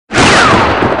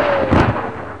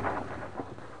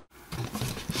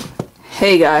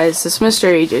Hey guys, this is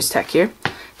Mr. AJ's Tech here.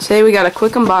 Today we got a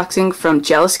quick unboxing from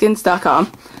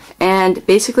Geleskins.com, and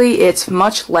basically it's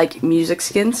much like music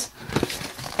skins,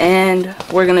 and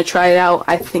we're gonna try it out.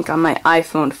 I think on my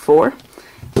iPhone 4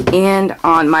 and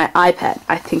on my iPad.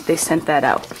 I think they sent that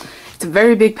out. It's a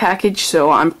very big package, so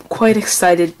I'm quite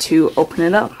excited to open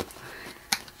it up.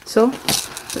 So let's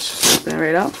just open it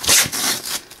right up.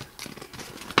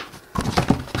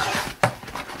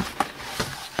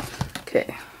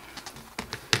 Okay.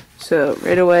 So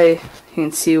right away, you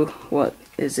can see what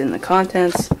is in the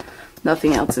contents.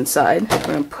 Nothing else inside.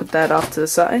 We're going to put that off to the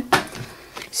side.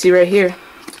 See right here,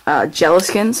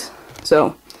 Geleskins.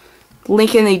 So,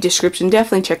 link in the description.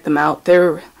 Definitely check them out.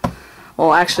 They're,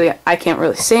 well, actually, I can't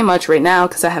really say much right now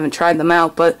because I haven't tried them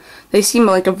out, but they seem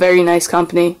like a very nice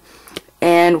company,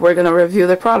 and we're going to review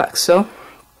their products. So,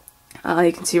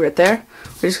 you can see right there.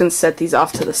 We're just going to set these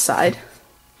off to the side.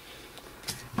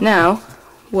 Now,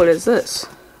 what is this?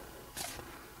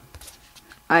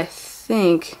 I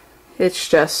think it's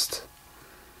just,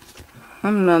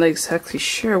 I'm not exactly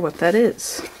sure what that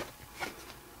is.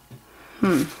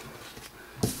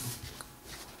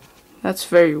 That's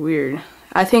very weird.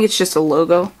 I think it's just a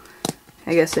logo.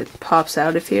 I guess it pops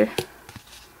out of here.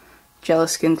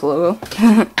 Geleskins logo.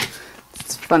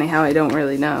 It's funny how I don't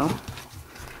really know.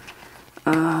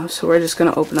 So we're just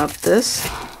going to open up this.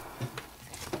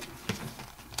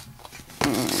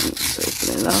 And let's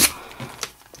open it up.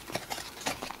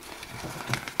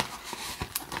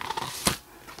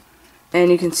 And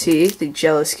you can see the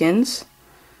Geleskins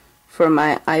for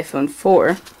my iPhone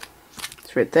 4.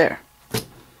 It's right there.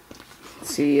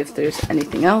 Let's see if there's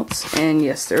anything else. And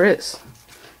yes, there is.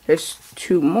 There's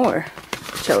 2 more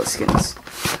Geleskins.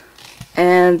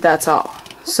 And that's all.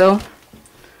 So,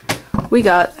 we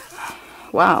got...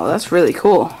 Wow, that's really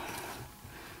cool.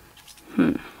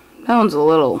 That one's a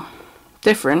little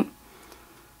different.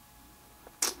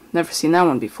 Never seen that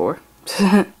one before.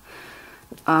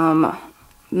 I'm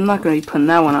not going to be putting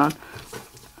that one on.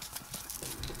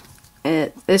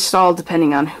 It's all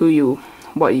depending on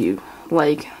what you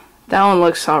like. That one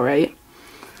looks alright.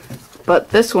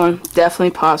 But this one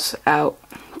definitely pops out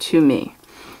to me.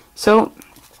 So,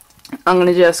 I'm going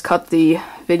to just cut the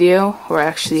video, or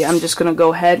actually I'm just going to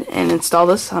go ahead and install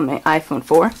this on my iPhone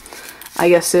 4. I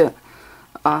guess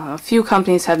a few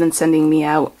companies have been sending me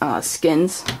out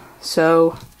skins.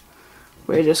 So,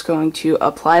 we're just going to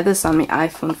apply this on my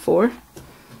iPhone 4.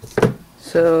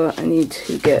 So I need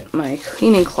to get my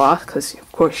cleaning cloth, because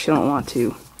of course you don't want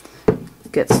to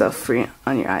get stuff free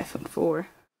on your iPhone 4.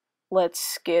 Let's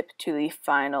skip to the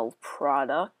final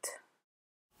product.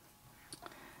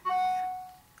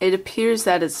 It appears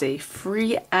that it's a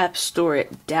free App Store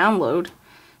download.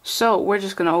 So we're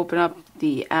just going to open up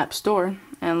the App Store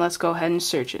and let's go ahead and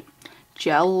search it.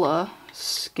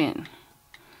 Geleskin.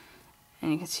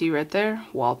 And you can see right there,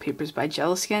 Wallpapers by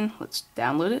Geleskin. Let's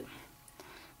download it.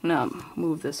 I'm going to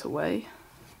move this away.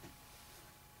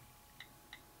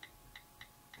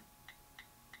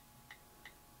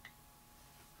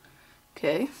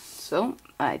 Okay, so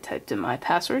I typed in my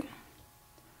password.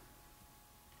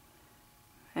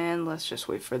 And let's just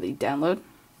wait for the download.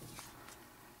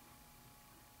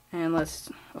 And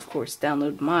let's, of course,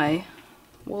 download my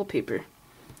wallpapers.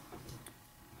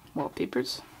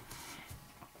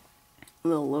 A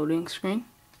little loading screen.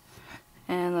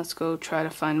 And let's go try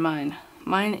to find mine.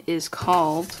 Mine is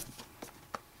called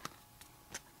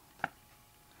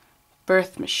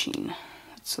Birth Machine.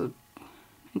 That's an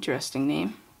interesting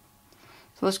name.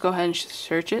 So let's go ahead and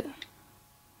search it.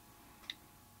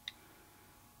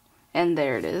 And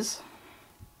there it is.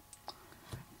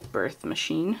 Birth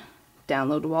Machine.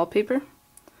 Download wallpaper.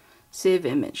 Save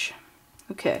image.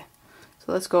 Okay.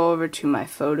 So let's go over to my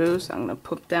photos. I'm going to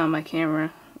put down my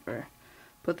camera, or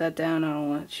put that down. I don't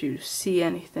want you to see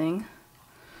anything.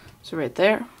 So right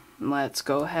there, let's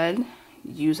go ahead,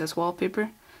 use as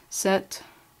wallpaper, set,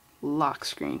 lock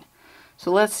screen. So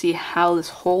let's see how this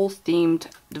whole themed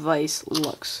device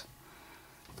looks.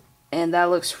 And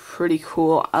that looks pretty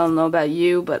cool. I don't know about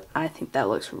you, but I think that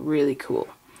looks really cool.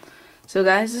 So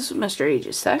guys, this is Mr.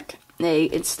 AJ's Tech.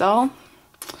 A install,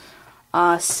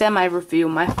 semi-review,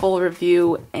 my full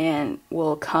review, and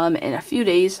will come in a few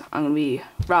days. I'm going to be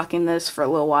rocking this for a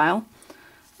little while.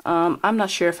 I'm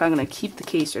not sure if I'm going to keep the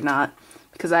case or not,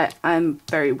 because I'm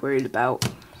very worried about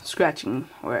scratching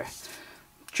or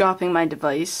dropping my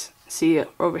device. See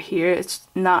over here, it's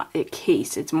not a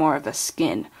case, it's more of a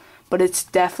skin. But it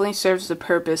definitely serves the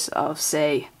purpose of,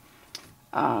 say,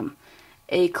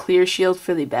 a clear shield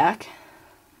for the back.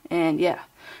 And yeah.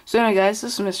 So anyway guys,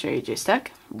 this is Mr. AJ's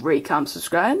Tech. Rate, comment,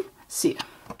 subscribe. See ya.